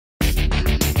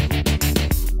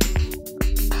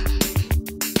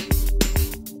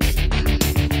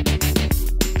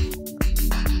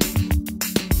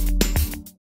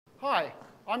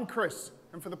I'm Chris,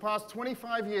 and for the past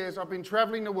 25 years, I've been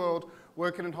traveling the world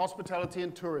working in hospitality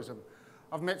and tourism.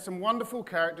 I've met some wonderful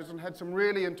characters and had some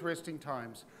really interesting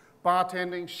times,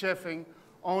 bartending, chefing,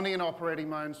 owning and operating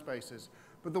my own spaces.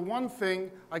 But the one thing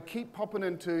I keep popping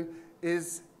into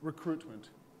is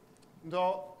recruitment. And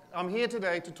I'm here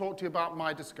today to talk to you about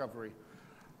my discovery.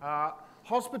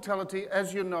 Hospitality,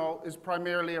 as you know, is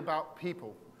primarily about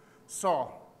people.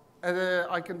 So,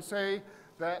 I can say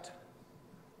that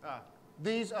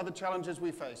these are the challenges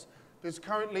we face. There's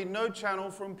currently no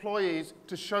channel for employees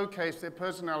to showcase their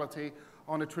personality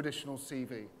on a traditional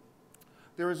CV.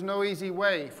 There is no easy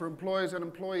way for employers and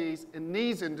employees in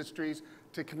these industries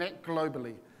to connect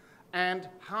globally. And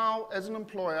how, as an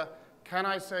employer, can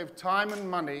I save time and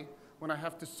money when I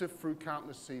have to sift through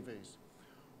countless CVs?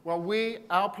 Well,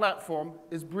 our platform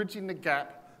is bridging the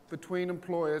gap between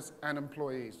employers and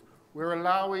employees. We're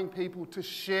allowing people to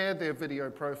share their video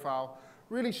profile,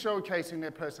 really showcasing their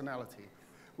personality.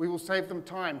 We will save them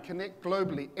time, connect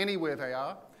globally anywhere they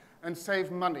are, and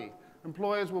save money.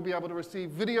 Employers will be able to receive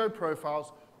video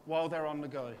profiles while they're on the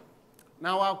go.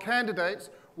 Now, our candidates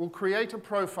will create a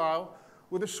profile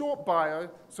with a short bio,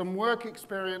 some work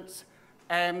experience,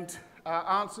 and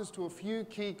answers to a few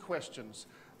key questions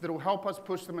that will help us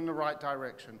push them in the right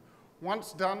direction.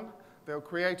 Once done, they'll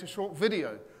create a short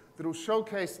video that will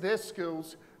showcase their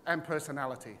skills and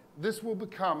personality. This will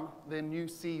become their new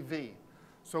CV.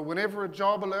 So whenever a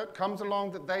job alert comes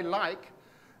along that they like,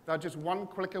 they're just one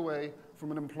click away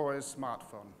from an employer's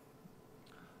smartphone.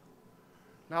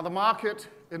 Now, the market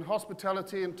in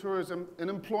hospitality and tourism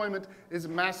and employment is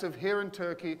massive here in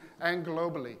Turkey and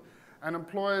globally. And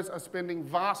employers are spending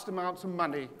vast amounts of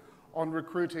money on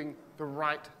recruiting the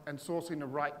right and sourcing the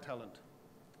right talent.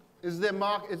 Is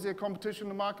there competition in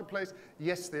the marketplace?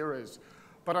 Yes, there is.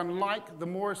 But unlike the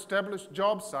more established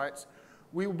job sites,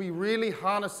 we will be really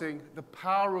harnessing the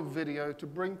power of video to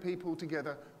bring people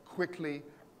together quickly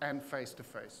and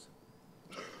face-to-face.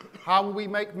 How will we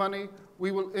make money?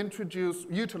 We will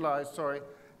utilize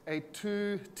a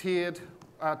two-tiered,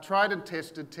 tried and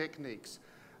tested techniques.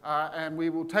 And we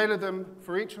will tailor them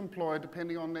for each employer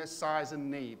depending on their size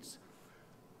and needs.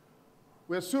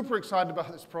 We're super excited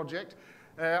about this project.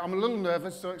 I'm a little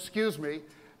nervous, so excuse me.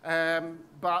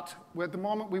 But at the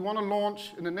moment, we want to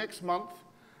launch in the next month,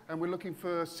 and we're looking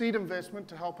for seed investment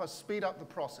to help us speed up the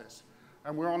process.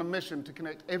 And we're on a mission to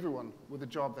connect everyone with a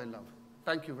job they love.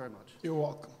 Thank you very much. You're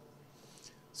welcome.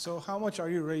 So how much are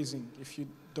you raising, if you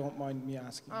don't mind me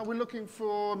asking? We're looking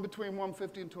for between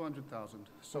 150 and 200,000.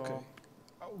 So, okay.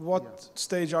 What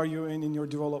stage are you in your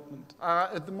development?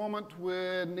 At the moment,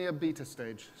 we're near beta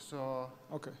stage. So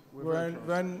okay.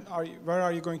 Where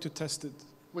are you going to test it?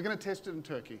 We're going to test it in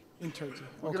Turkey. In Turkey.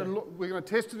 We're going to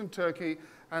test it in Turkey,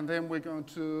 and then we're going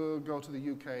to go to the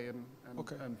UK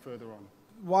and further on.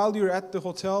 While you're at the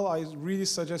hotel, I really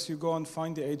suggest you go and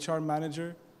find the HR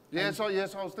manager. Yes,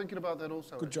 I was thinking about that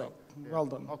also. Good job. Yeah. Well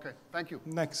done. Okay, thank you.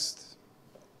 Next.